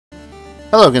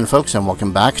Hello again, folks, and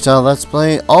welcome back to Let's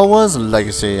Play Alwa's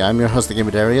Legacy. I'm your host, the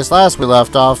Gamer Darius. Last we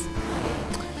left off,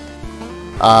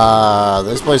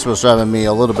 this place was driving me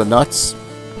a little bit nuts.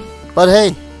 But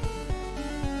hey,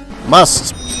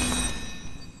 must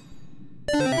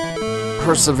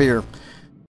persevere.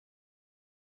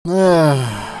 There's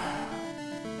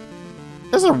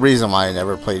a reason why I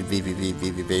never played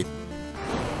VVV.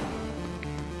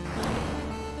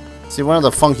 See, one of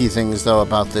the funky things, though,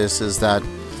 about this is that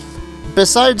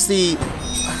besides the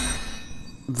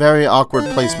very awkward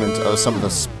placement of some of the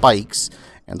spikes,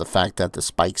 and the fact that the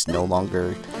spikes no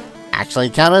longer actually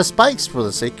count as spikes for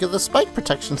the sake of the spike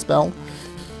protection spell,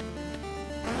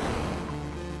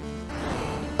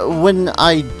 when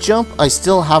I jump, I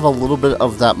still have a little bit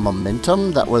of that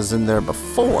momentum that was in there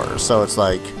before, so it's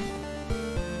like,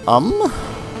 oh, no,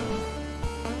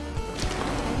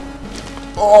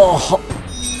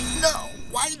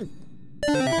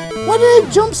 why did I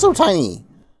jump so tiny?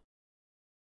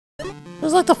 It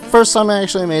was like the first time I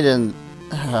actually made an...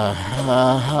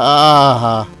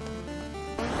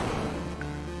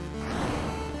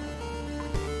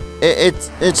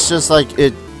 It's just like,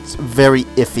 it's very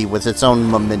iffy with its own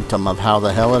momentum of how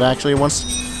the hell it actually wants...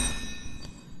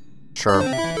 Sure.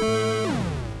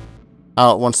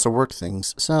 How it wants to work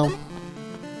things, so...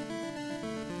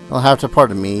 You'll have to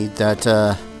pardon me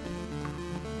that,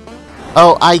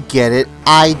 Oh, I get it.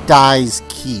 I dies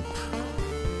keep.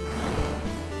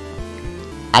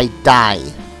 I die.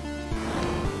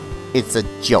 It's a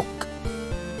joke.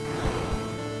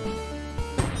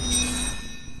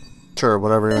 Sure,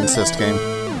 whatever you insist, game.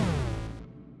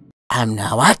 I'm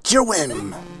now at your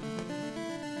whim.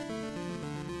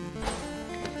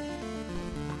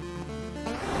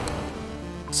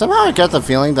 Somehow I got the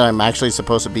feeling that I'm actually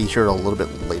supposed to be here a little bit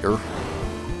later.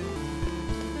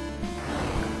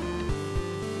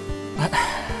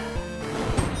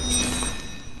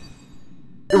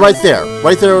 Right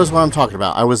there was what I'm talking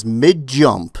about. I was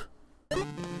mid-jump,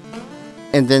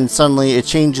 and then suddenly it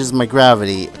changes my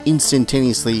gravity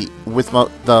instantaneously with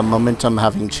the momentum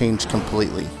having changed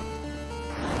completely.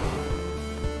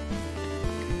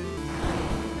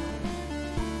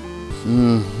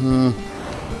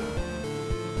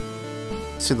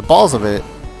 See, the balls of it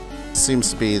seems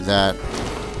to be that...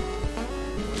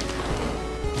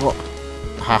 Well,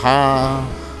 haha...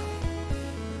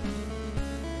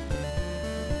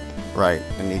 Right,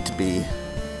 I need to be...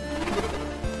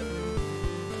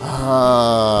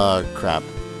 crap.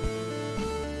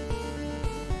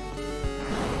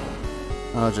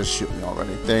 Oh, just shoot me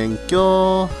already. Thank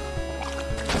you.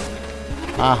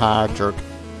 Haha, jerk.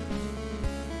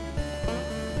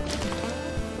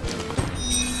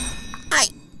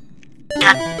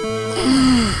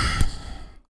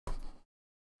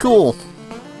 Cool.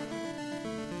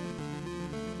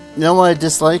 You know what I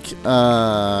dislike?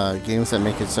 Games that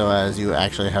make it so as you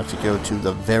actually have to go to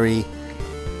the very,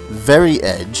 very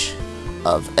edge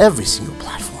of every single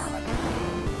platform.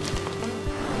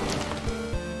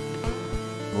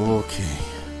 Okay.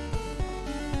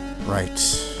 Right.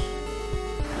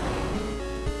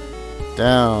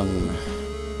 Down.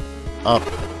 Up.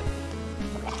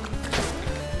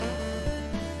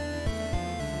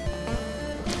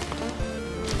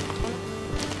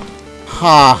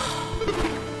 Ha!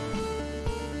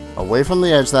 Away from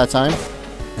the edge that time.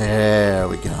 There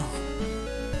we go.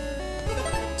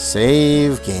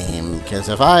 Save game. Because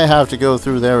if I have to go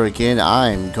through there again,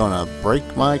 I'm gonna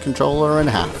break my controller in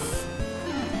half.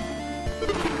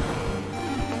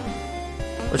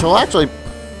 Which will actually...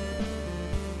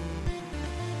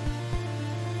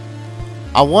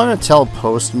 I want to tell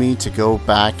PostMe to go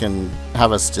back and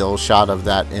have a still shot of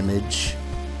that image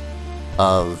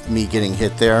of me getting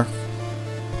hit there.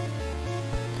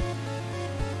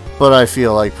 But I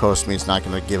feel like PostMe's not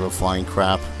going to give a flying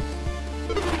crap.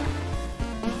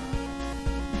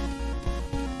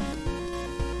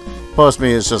 PostMe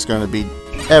is just going to be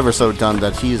ever so done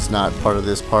that he's not part of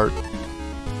this part.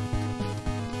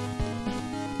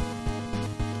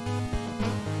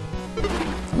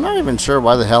 I'm not even sure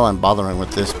why the hell I'm bothering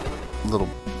with this little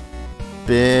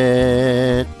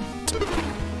bit.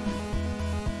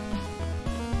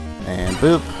 And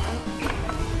boop.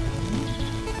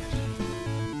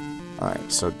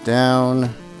 Alright, so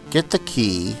down, get the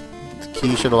key. The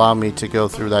key should allow me to go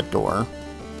through that door.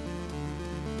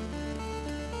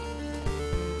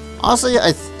 Honestly,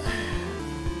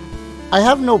 I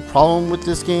have no problem with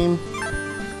this game.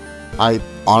 I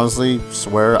honestly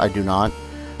swear I do not.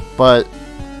 But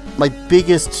my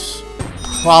biggest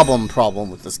problem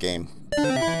with this game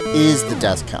is the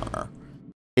death counter.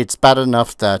 It's bad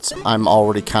enough that I'm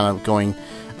already kind of going,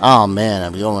 oh man,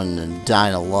 I'm going and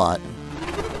dying a lot.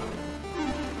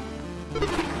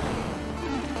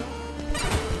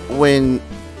 When,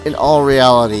 in all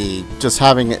reality, just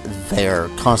having it there,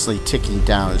 constantly ticking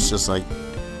down, is just like...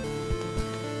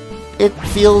 It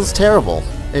feels terrible.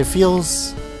 It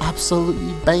feels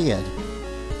absolutely bad.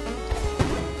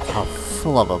 Oh,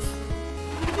 for love of...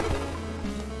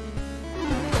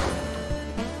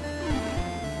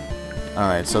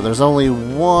 Alright, so there's only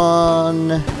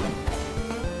one...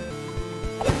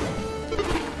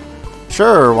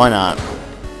 Sure, why not?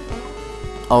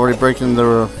 Already breaking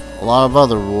a lot of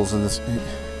other rules in this...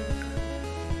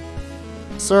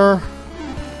 Sir?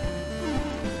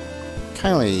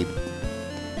 Kindly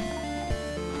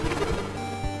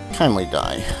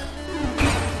die.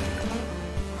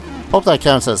 Hope that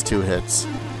counts as 2 hits.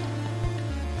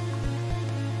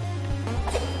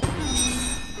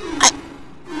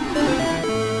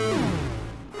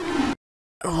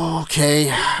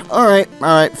 Okay. Alright.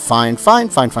 Fine.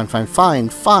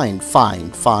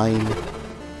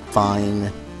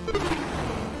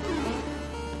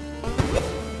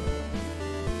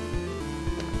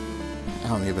 I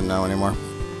don't even know anymore.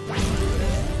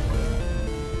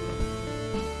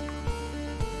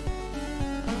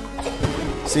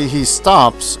 See, he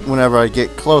stops whenever I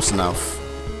get close enough.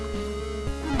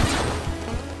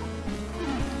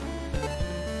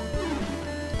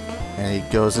 And he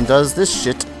goes and does this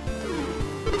shit.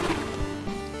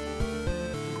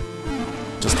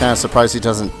 Just kind of surprised he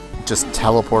doesn't just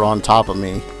teleport on top of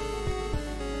me.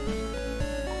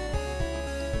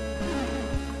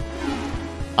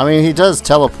 I mean, he does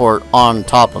teleport on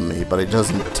top of me, but he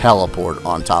doesn't teleport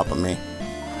on top of me.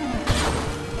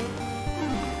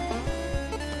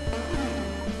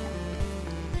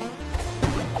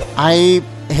 I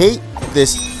hate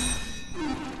this.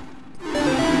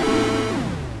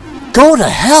 Go to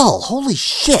hell! Holy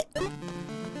shit!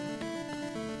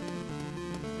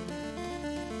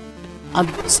 I'm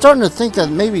starting to think that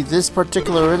maybe this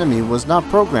particular enemy was not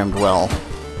programmed well.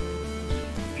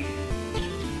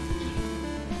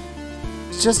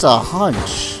 It's just a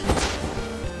hunch.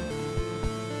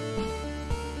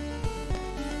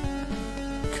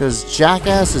 Because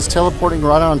Jackass is teleporting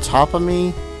right on top of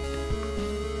me.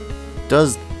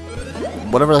 Does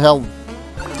whatever the hell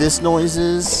this noise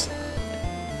is.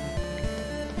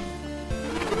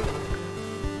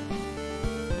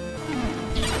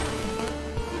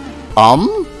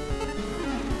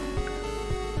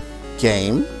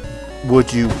 Game?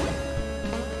 Would you...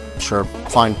 Sure,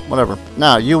 fine, whatever.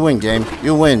 Nah, you win, game.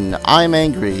 You win. I'm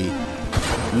angry.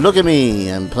 Look at me.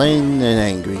 I'm playing an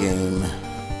angry game.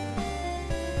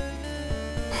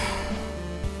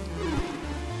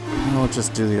 Don't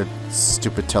just do your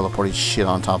stupid teleporting shit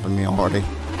on top of me already.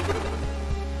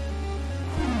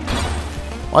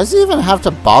 Why does he even have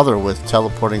to bother with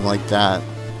teleporting like that?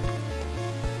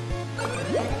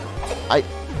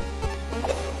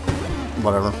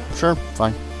 Whatever. Sure,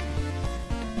 fine.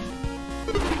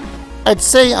 I'd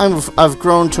say I've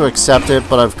grown to accept it,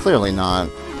 but I've clearly not.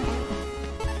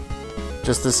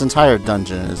 Just this entire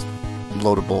dungeon is a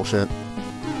load of bullshit.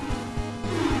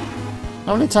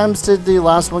 How many times did the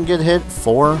last one get hit?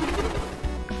 4?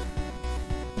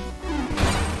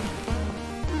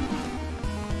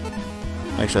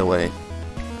 Actually, wait.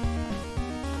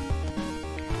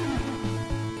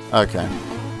 Okay.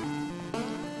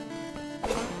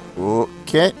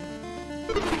 Okay.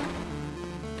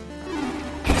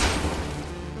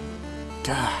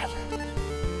 God.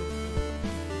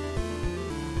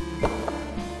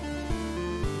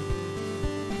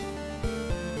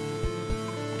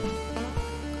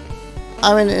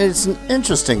 I mean, it's an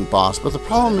interesting boss, but the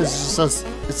problem is just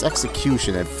its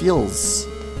execution. It feels...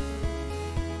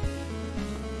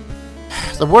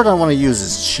 The word I want to use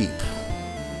is cheap.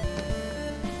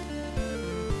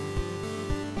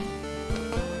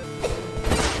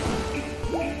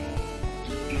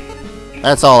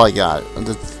 That's all I got.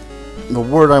 The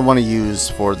word I want to use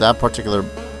for that particular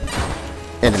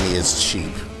enemy is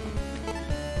cheap.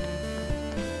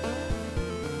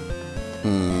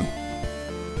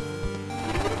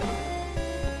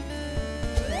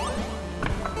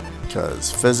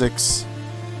 Because physics.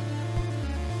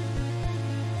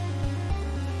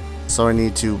 So I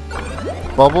need to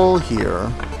bubble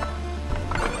here.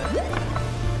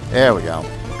 There we go.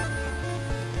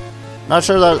 Not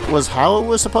sure that was how it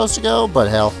was supposed to go, but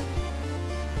hell.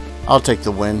 I'll take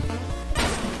the win.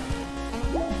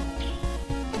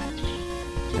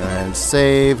 And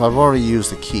save. I've already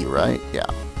used the key, right? Yeah.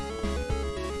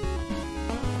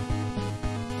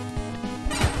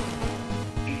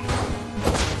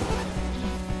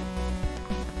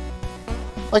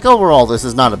 Like, overall, this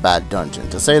is not a bad dungeon.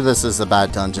 To say this is a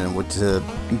bad dungeon would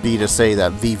be to say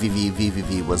that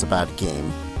VVV was a bad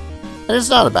game. And it's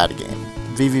not a bad game.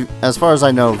 As far as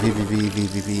I know,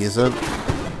 VVV is a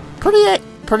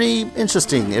pretty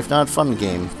interesting, if not fun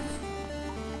game.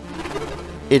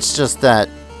 It's just that,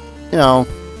 you know,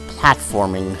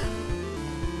 platforming.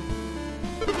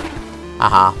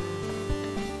 Haha.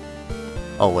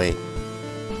 Oh wait.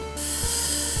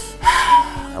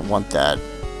 I want that.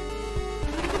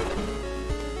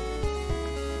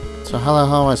 So how the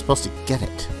hell am I supposed to get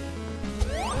it?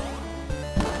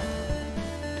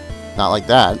 Not like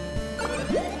that.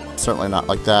 Certainly not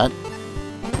like that.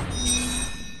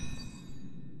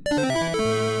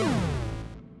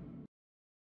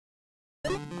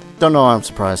 Don't know why I'm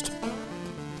surprised.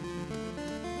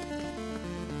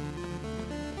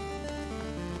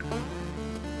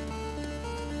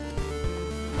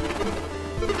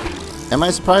 Am I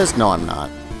surprised? No, I'm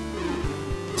not.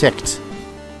 Ticked.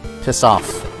 Pissed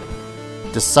off.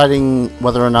 Deciding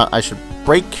whether or not I should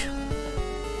break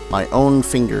my own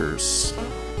fingers.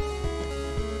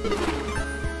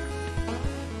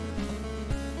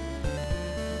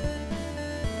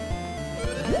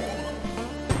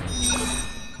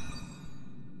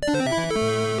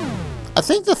 I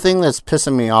think the thing that's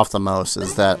pissing me off the most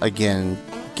is that, again,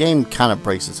 game kind of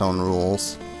breaks its own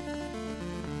rules.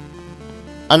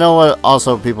 I know what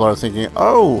also people are thinking,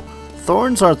 oh,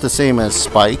 thorns aren't the same as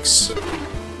spikes.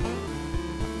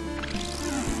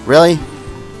 Really?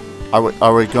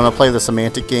 Are we going to play the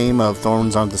semantic game of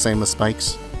thorns aren't the same as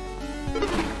spikes?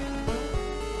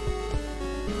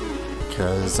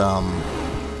 Because,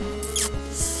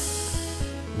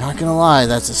 not gonna lie,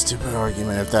 that's a stupid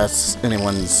argument if that's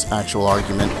anyone's actual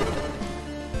argument.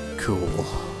 Cool.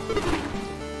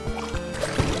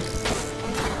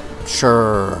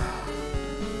 Sure.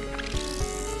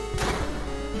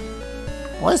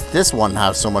 Why does this one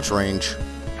have so much range?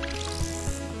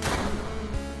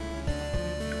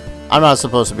 I'm not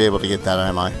supposed to be able to get that,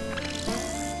 am I?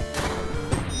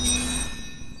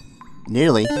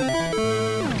 Nearly.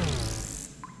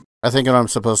 I think what I'm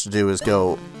supposed to do is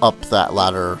go up that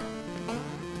ladder.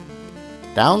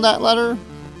 Down that ladder?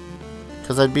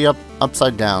 Because I'd be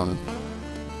upside down.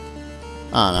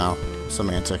 I don't know.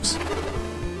 Semantics.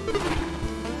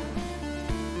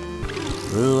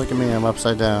 Ooh, look at me, I'm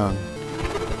upside down.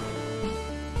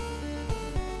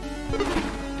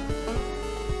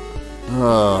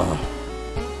 Ugh.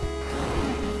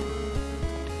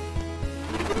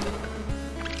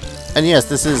 And yes,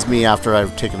 this is me after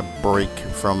I've taken a break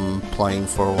from playing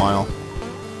for a while.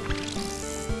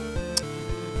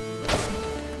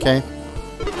 Okay.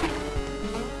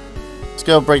 Let's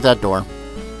go break that door.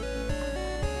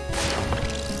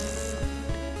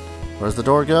 Where's the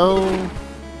door go?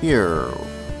 Here.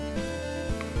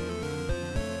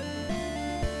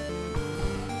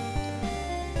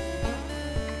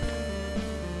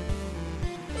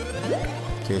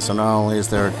 Okay, so not only is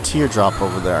there a teardrop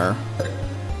over there,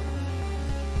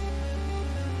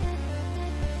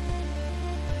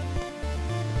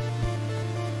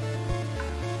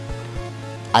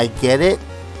 I get it.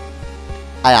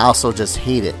 I also just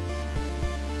hate it.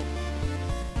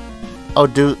 Oh,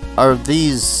 do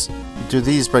these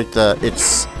break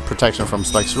its protection from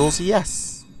spikes rules?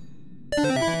 Yes.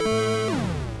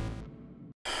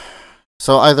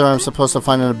 So either I'm supposed to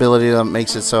find an ability that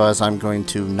makes it so as I'm going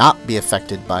to not be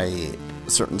affected by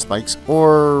certain spikes,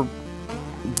 or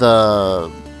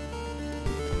the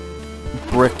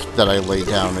brick that I lay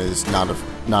down is not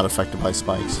affected by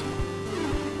spikes.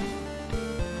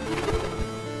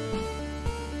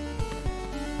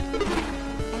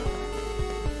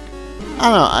 I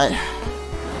don't know,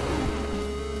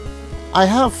 I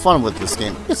have fun with this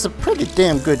game. It's a pretty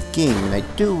damn good game, and I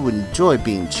do enjoy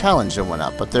being challenged and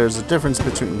whatnot, but there's a difference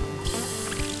between...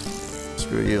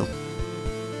 Screw you.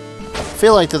 I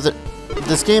feel like that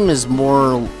this game is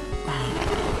more...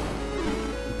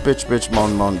 Bitch, bitch,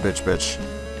 moan, moan, bitch, bitch.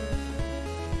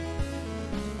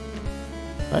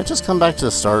 Did I just come back to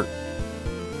the start?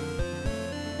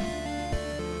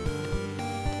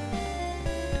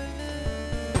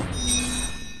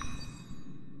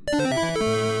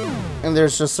 And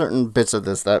there's just certain bits of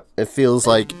this that it feels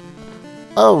like,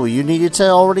 oh, you needed to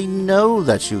already know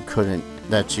that you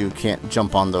can't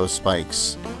jump on those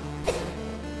spikes.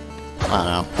 I don't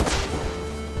know.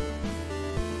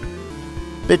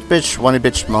 Bitch, bitch, whiny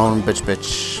bitch, moan, bitch,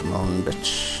 bitch, moan,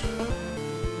 bitch.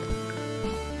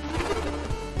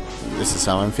 This is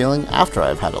how I'm feeling after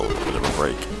I've had a little bit of a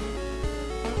break.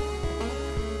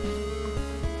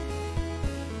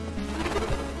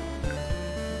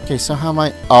 Okay, so how am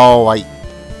I... Oh,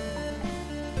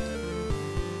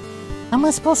 how am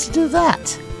I supposed to do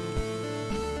that?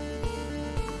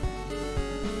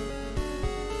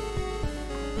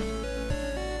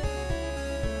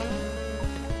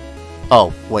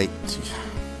 Oh, wait.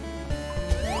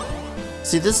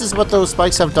 See, this is what those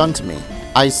spikes have done to me.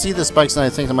 I see the spikes and I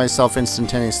think to myself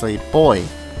instantaneously, boy,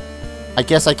 I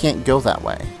guess I can't go that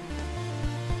way.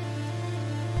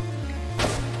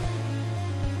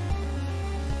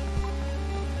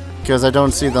 Because I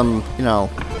don't see them, you know...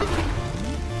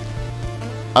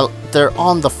 they're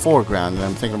on the foreground, and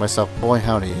I'm thinking to myself, boy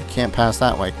howdy, you can't pass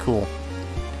that way, cool.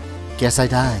 Guess I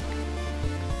die.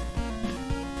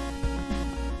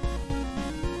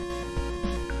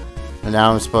 And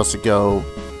now I'm supposed to go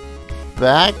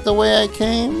back the way I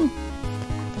came?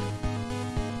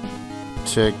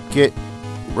 To get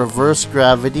reverse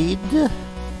gravitied?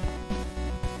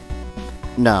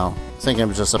 No, I think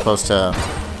I'm just supposed to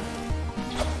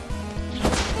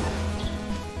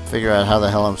figure out how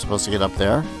the hell I'm supposed to get up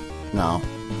there. No.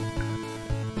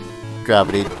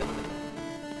 Gravity.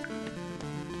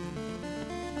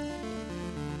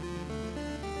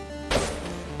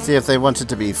 See, if they wanted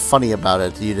to be funny about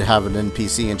it, you'd have an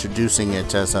NPC introducing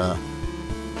it as a...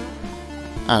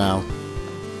 I don't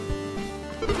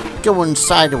know. Going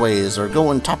sideways or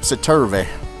going topsy-turvy.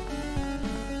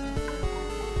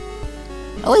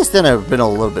 At least then it would have been a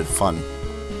little bit fun.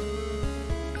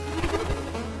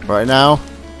 Right now...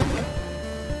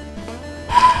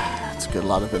 it's a good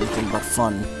lot of anything but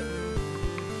fun.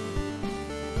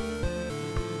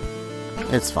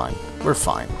 It's fine. We're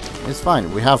fine. It's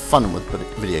fine. We have fun with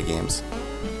video games.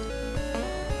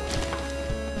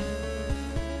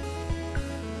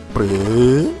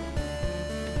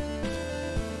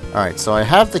 Alright, so I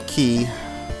have the key,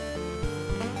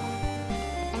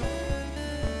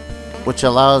 which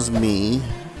allows me...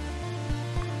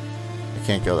 I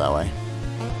can't go that way.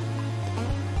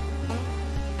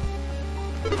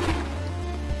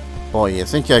 Boy, you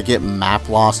think I'd get map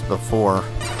lost before.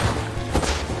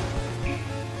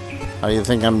 How do you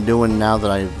think I'm doing now that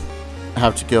I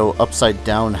have to go upside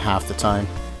down half the time?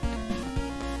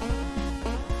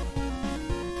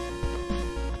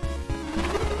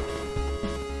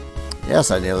 Yes,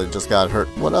 I nearly just got hurt.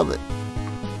 What of it?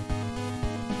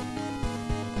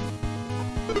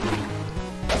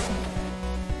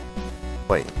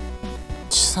 Wait.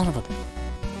 Son of a...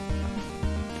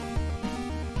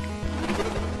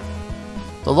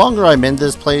 The longer I'm in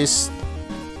this place,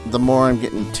 the more I'm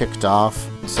getting ticked off.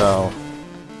 So,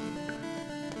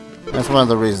 that's one of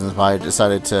the reasons why I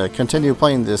decided to continue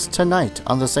playing this tonight,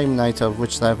 on the same night of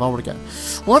which I've already got.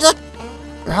 What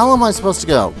the hell am I supposed to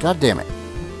go? God damn it.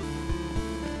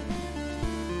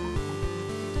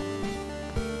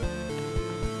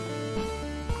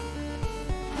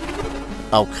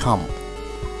 Oh, come.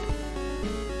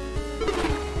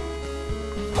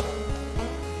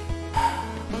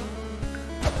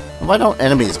 Why don't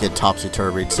enemies get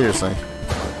topsy-turvied? Seriously.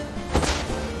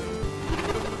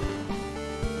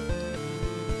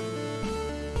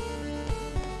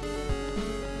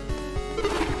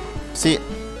 See,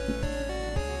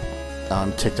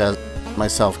 I'm ticked at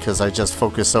myself because I just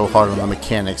focused so hard on the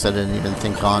mechanics I didn't even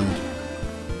think on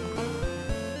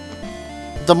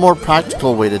the more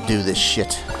practical way to do this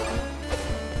shit.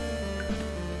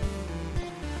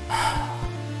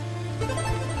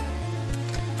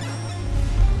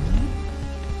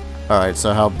 Alright,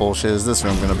 so how bullshit is this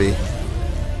room gonna be?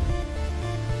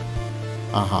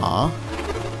 Uh-huh.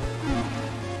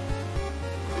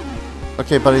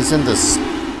 Okay, but he's in this...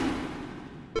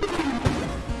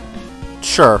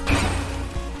 Sure.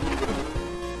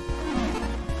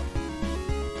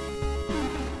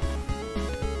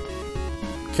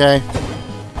 Okay.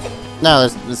 No,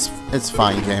 it's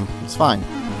fine, game. It's fine.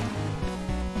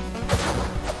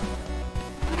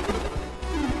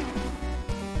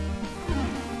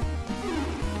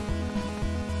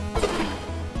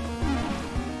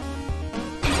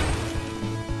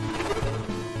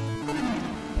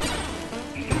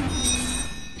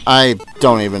 I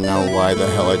don't even know why the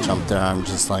hell I jumped there. I'm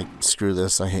just like, screw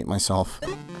this. I hate myself.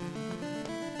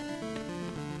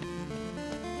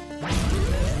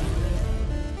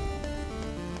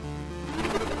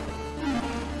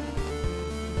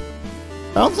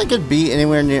 I don't think it'd be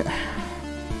anywhere near...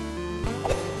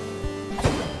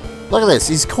 Look at this.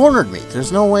 He's cornered me.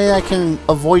 There's no way I can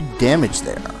avoid damage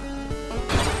there.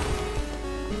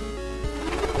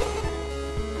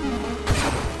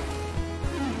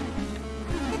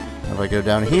 If I go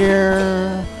down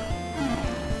here...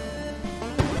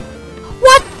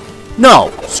 What?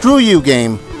 No! Screw you,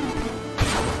 game.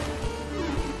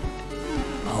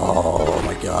 Oh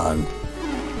my god.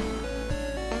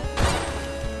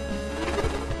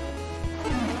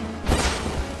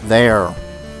 There.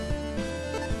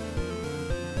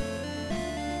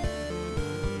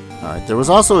 Alright, there was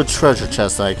also a treasure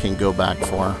chest that I can go back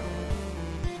for.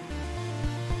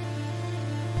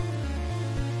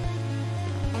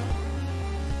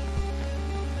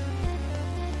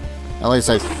 At least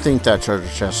I think that treasure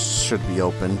chest should be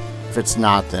open. If it's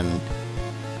not, then...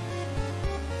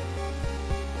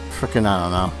 frickin' I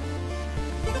don't know.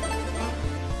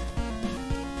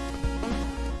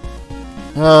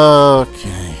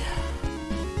 Okay.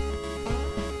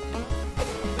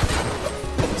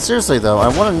 Seriously though,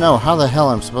 I want to know how the hell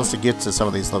I'm supposed to get to some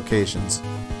of these locations.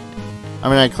 I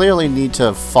mean, I clearly need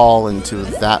to fall into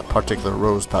that particular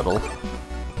rose petal.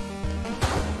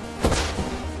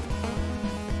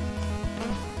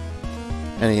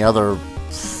 Any other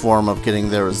form of getting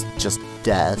there is just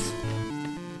death.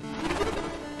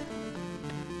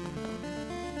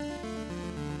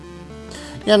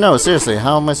 Yeah, no, seriously,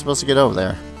 how am I supposed to get over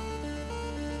there?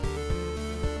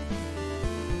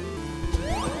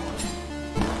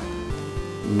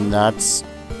 That's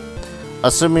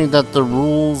assuming that the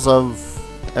rules of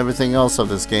everything else of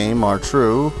this game are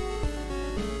true.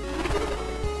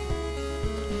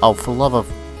 Oh, for love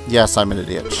of... Yes, I'm an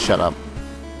idiot. Shut up.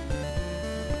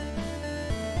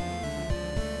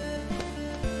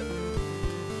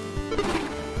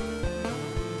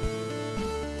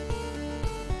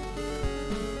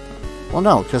 Well,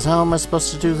 no, because how am I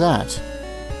supposed to do that?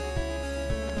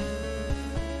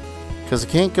 Because I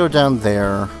can't go down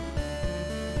there.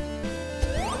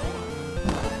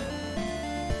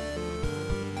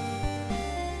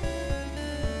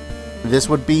 This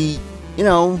would be, you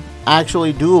know,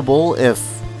 actually doable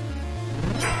if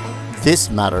this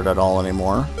mattered at all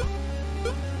anymore.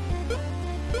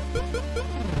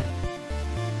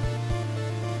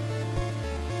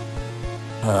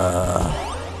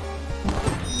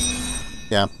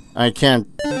 Yeah, I can't...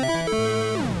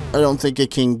 I don't think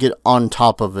it can get on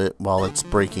top of it while it's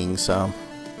breaking, so...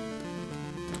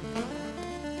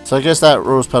 So I guess that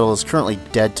rose petal is currently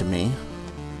dead to me.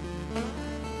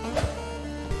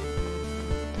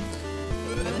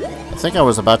 I think I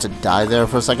was about to die there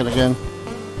for a second again.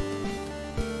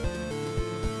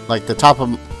 Like, the top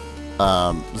of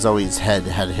Zoe's head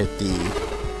had hit the...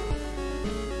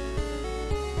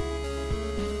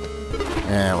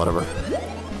 whatever.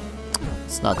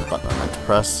 It's not the button I meant to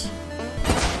press.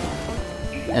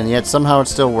 And yet, somehow it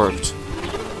still worked.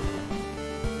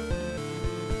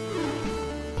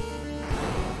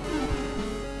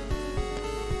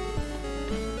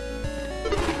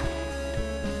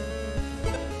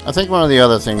 I think one of the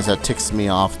other things that ticks me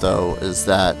off, though, is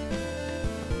that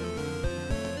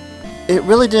it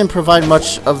really didn't provide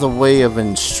much of the way of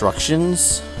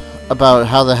instructions about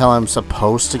how the hell I'm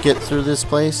supposed to get through this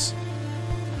place.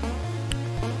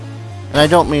 And I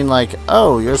don't mean like,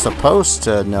 oh, you're supposed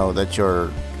to know that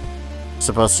you're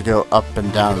supposed to go up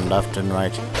and down, left and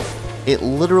right. It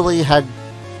literally had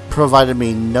provided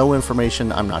me no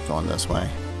information. I'm not going this way.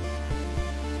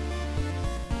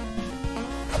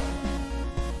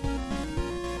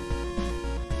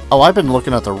 Oh, I've been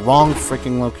looking at the wrong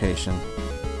freaking location.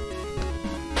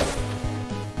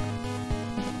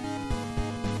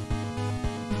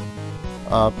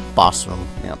 Boss room,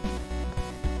 yep.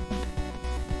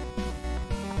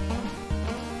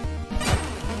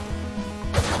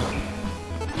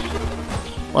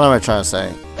 What am I trying to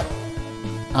say?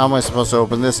 How am I supposed to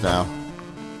open this now?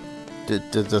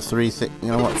 Did the three thing... You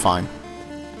know what? Fine.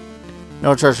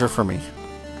 No treasure for me.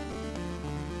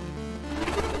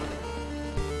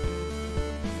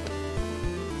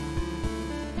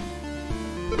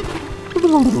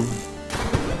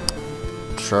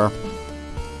 Sure.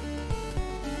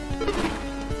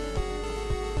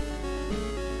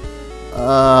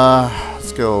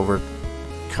 Let's go over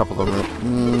a couple of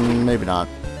them. Maybe not.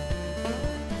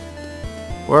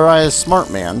 Were I a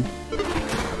smart man,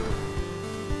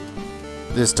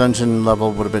 this dungeon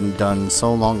level would have been done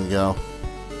so long ago.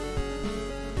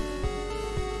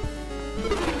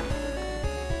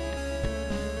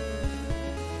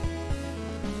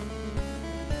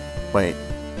 Wait.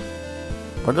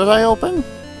 What did I open?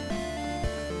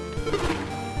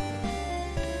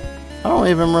 I don't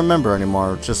even remember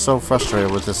anymore. Just so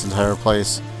frustrated with this entire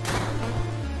place.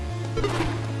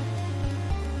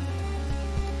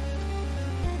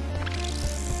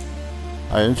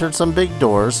 I entered some big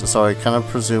doors, so I kind of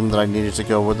presumed that I needed to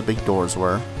go where the big doors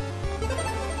were.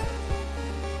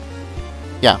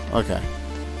 Yeah, okay.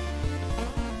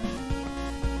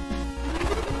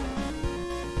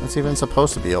 What's even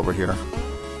supposed to be over here?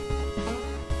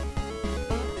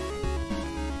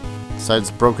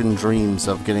 Besides broken dreams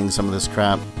of getting some of this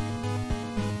crap.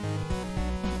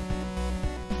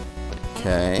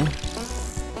 Okay.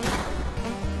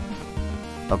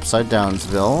 Upside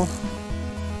Downsville.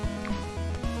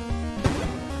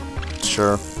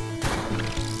 Sure.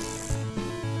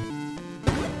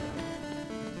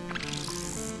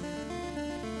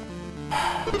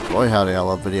 Boy, howdy, I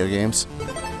love video games.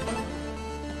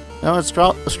 Now let's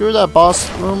screw that boss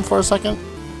room for a second.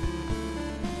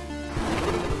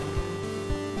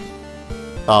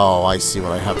 Oh, I see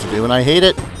what I have to do, and I hate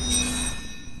it.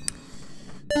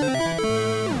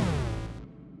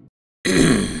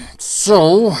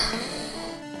 So,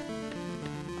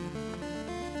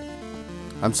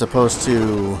 I'm supposed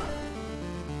to...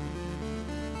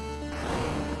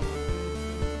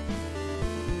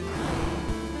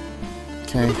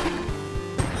 Okay.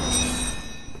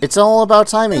 It's all about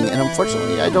timing, and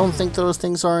unfortunately, I don't think those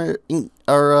things are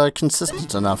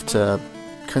consistent enough to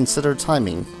consider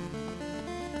timing.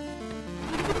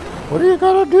 What are you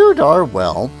gonna do, Dar?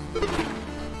 Well...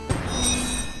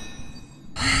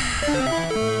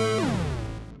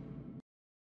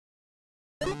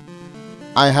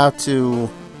 I have to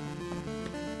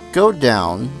go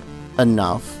down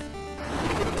enough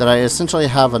that I essentially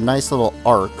have a nice little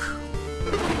arc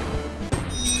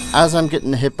as I'm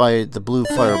getting hit by the blue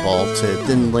fireball to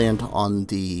then land on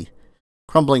the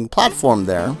crumbling platform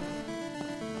there.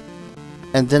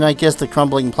 And then I guess the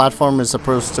crumbling platform is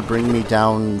supposed to bring me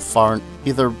down far,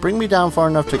 either bring me down far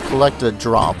enough to collect a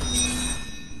drop,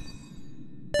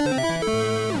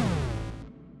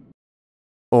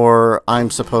 or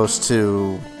I'm supposed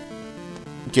to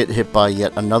get hit by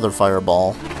yet another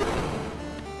fireball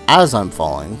as I'm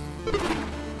falling.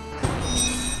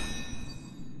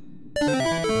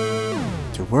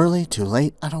 Too early, too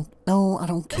late, I don't know, I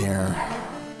don't care.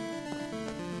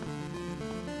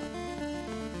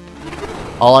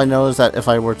 All I know is that if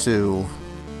I were to...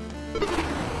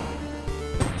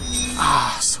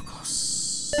 so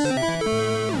close.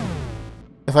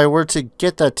 If I were to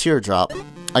get that teardrop,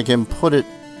 I can put it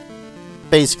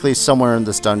basically somewhere in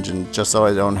this dungeon, just so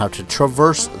I don't have to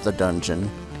traverse the dungeon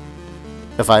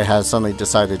if I had suddenly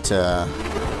decided to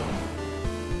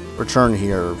return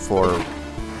here for...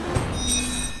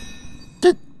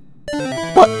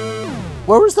 What?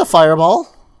 Where was the fireball?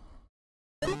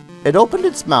 It opened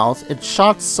its mouth, it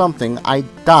shot something, I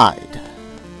died.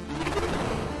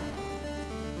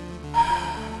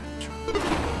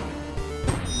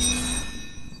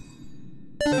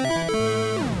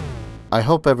 I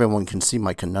hope everyone can see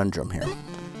my conundrum here.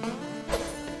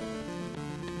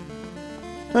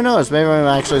 Who knows, maybe I'm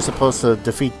actually supposed to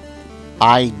defeat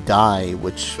I Die,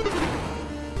 which...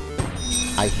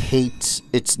 I hate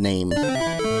its name.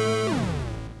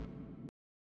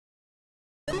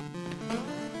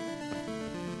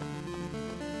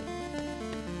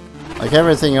 Like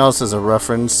everything else is a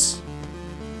reference.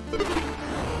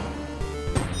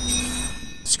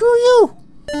 Screw you!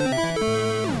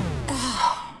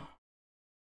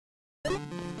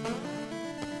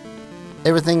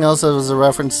 Everything else is a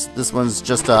reference. This one's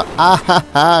just a ah ha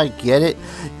ha, get it?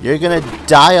 You're gonna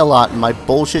die a lot in my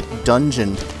bullshit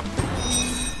dungeon.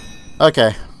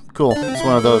 Okay, cool. It's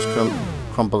one of those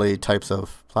crumbly types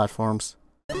of platforms.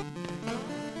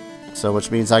 So,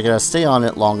 which means I gotta stay on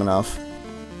it long enough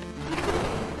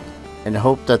and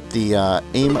hope that the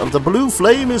aim of the blue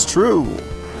flame is true.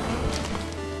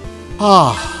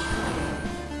 Ah.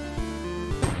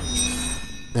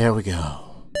 There we go.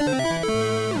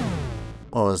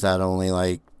 What was that, only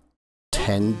like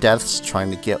 10 deaths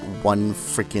trying to get one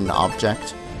freaking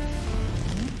object?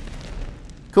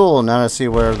 Cool, now I see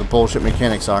where the bullshit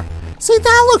mechanics are. See,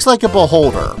 that looks like a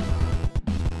beholder.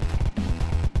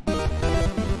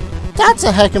 That's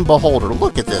a heckin' beholder.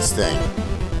 Look at this thing.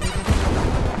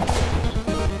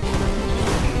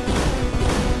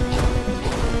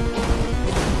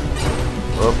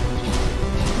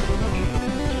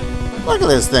 Look at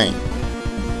this thing.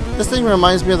 This thing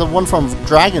reminds me of the one from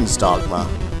Dragon's Dogma.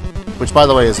 Which, by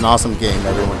the way, is an awesome game.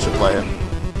 Everyone should play it.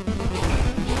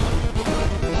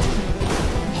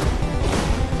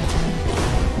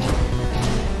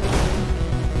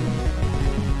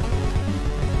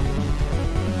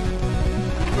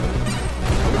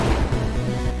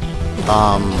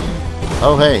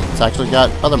 Oh hey, it's actually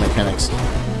got other mechanics.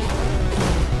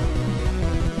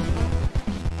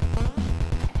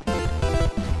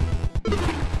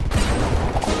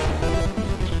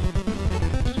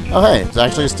 Oh hey, it's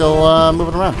actually still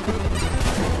moving around.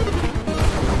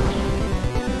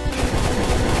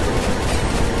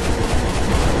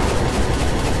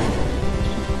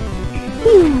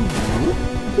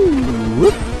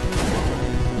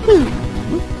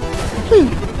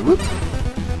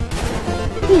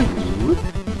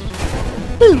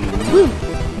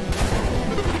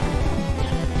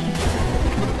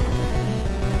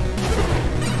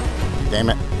 Damn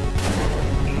it.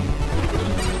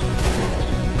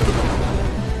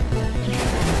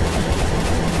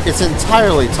 It's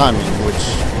entirely timing, which,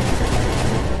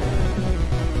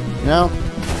 you know,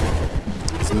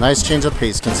 a nice change of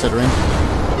pace considering.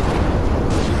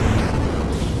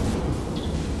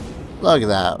 Look at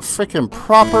that. Freaking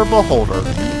proper beholder.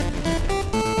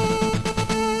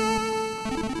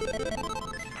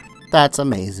 That's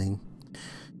amazing.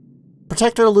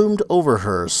 Protector loomed over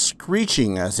her,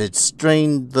 screeching as it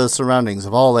strained the surroundings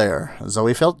of all air.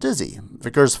 Zoe felt dizzy.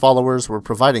 Vickers' followers were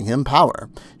providing him power.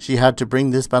 She had to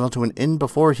bring this battle to an end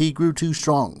before he grew too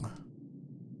strong.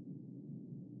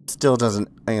 Still doesn't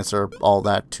answer all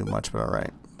that too much, but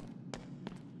alright.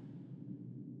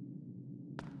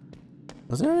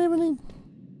 Was there anything?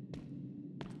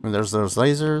 I mean, there's those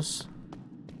lasers.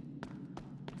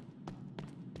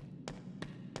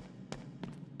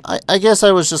 I guess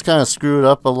I was just kind of screwed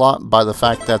up a lot by the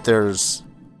fact that there's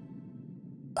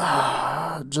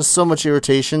just so much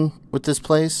irritation with this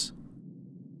place.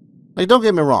 Like, don't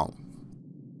get me wrong.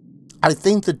 I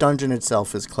think the dungeon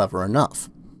itself is clever enough.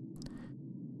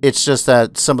 It's just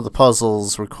that some of the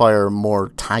puzzles require more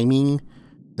timing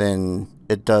than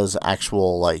it does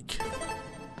actual, like,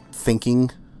 thinking,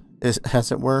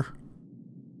 as it were.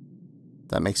 If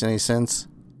that makes any sense.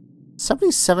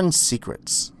 77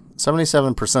 secrets.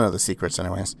 77% of the secrets,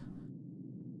 anyways.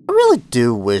 I really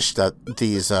do wish that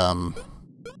these,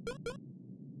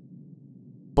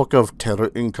 Book of Terra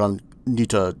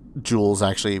Incognita jewels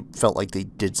actually felt like they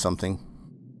did something.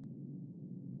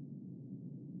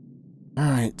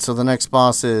 Alright, so the next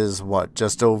boss is, what,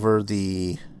 just over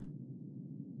the,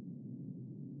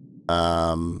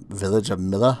 village of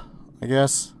Milla, I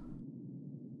guess?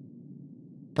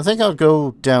 I think I'll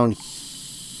go down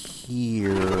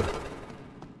here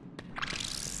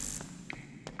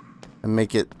and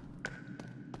make it,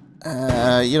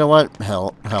 you know what?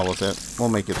 Hell with it. We'll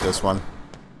make it this one.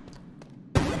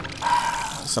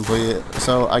 Simply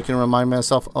so I can remind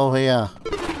myself, oh yeah.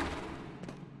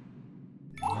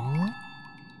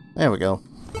 There we go.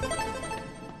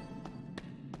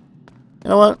 You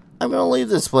know what? I'm gonna leave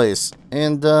this place.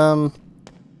 And,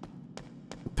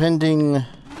 pending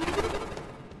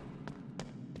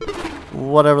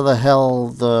whatever the hell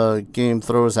the game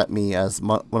throws at me as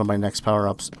one of my next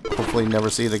power-ups. Hopefully never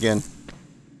see it again.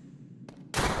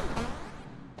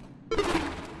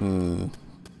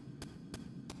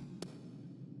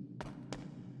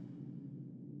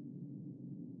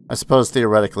 I suppose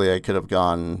theoretically I could have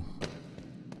gone...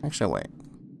 Actually, wait.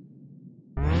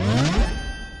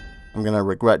 I'm gonna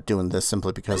regret doing this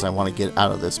simply because I want to get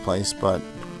out of this place, but...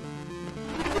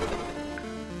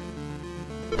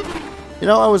 You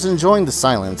know, I was enjoying the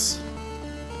silence.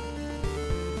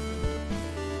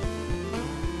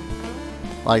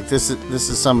 Like, this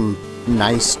is some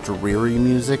nice, dreary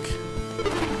music.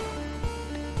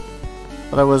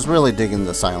 But I was really digging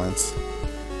the silence.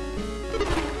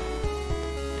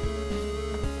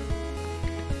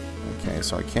 Okay,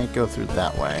 so I can't go through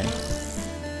that way.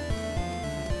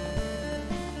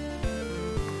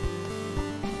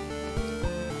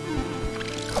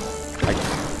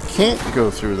 Can't go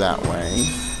through that way.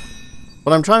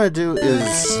 What I'm trying to do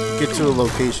is get to a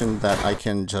location that I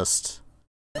can just...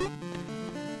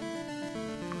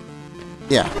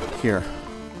 Yeah, here.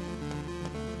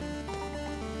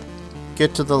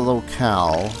 Get to the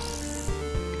locale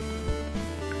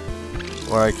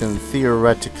where I can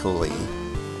theoretically...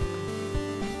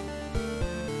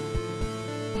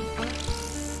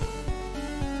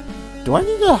 Do I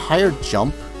need a higher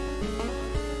jump?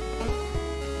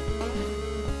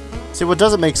 See, what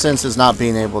doesn't make sense is not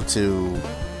being able to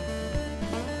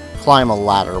climb a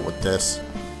ladder with this.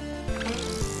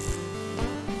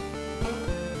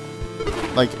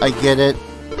 Like, I get it.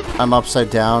 I'm upside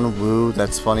down. Woo,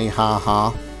 that's funny. Ha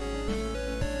ha.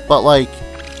 But, like,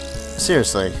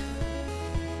 seriously.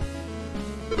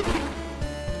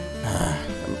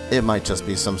 It might just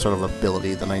be some sort of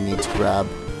ability that I need to grab.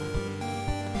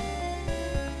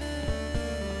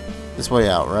 This way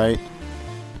out, right?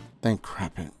 Then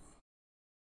crap it.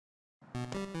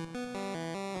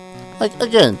 Like,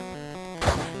 again,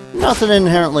 nothing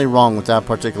inherently wrong with that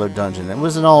particular dungeon. It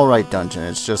was an alright dungeon.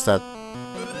 It's just that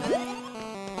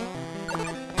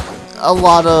a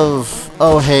lot of,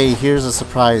 oh hey, here's a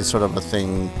surprise sort of a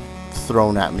thing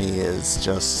thrown at me is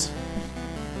just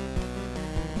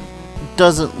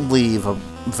doesn't leave a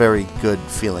very good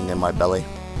feeling in my belly,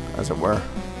 as it were.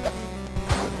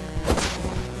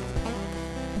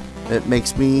 It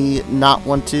makes me not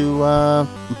want to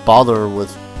bother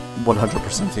with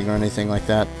 100%ing or anything like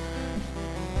that.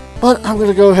 But I'm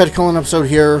gonna go ahead and call an episode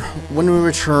here. When we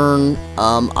return,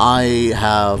 I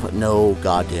have no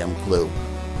goddamn clue.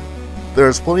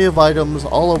 There's plenty of items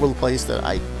all over the place that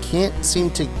I can't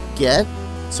seem to get,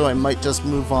 so I might just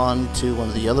move on to one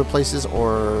of the other places,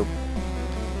 or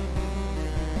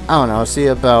I don't know, see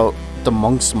about the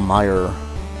Monk's Mire.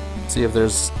 See if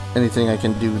there's anything I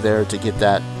can do there to get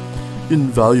that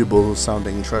invaluable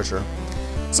sounding treasure.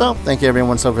 So, thank you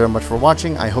everyone so very much for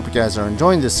watching. I hope you guys are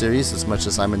enjoying this series as much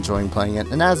as I'm enjoying playing it.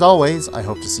 And as always, I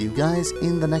hope to see you guys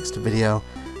in the next video.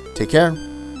 Take care.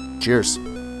 Cheers.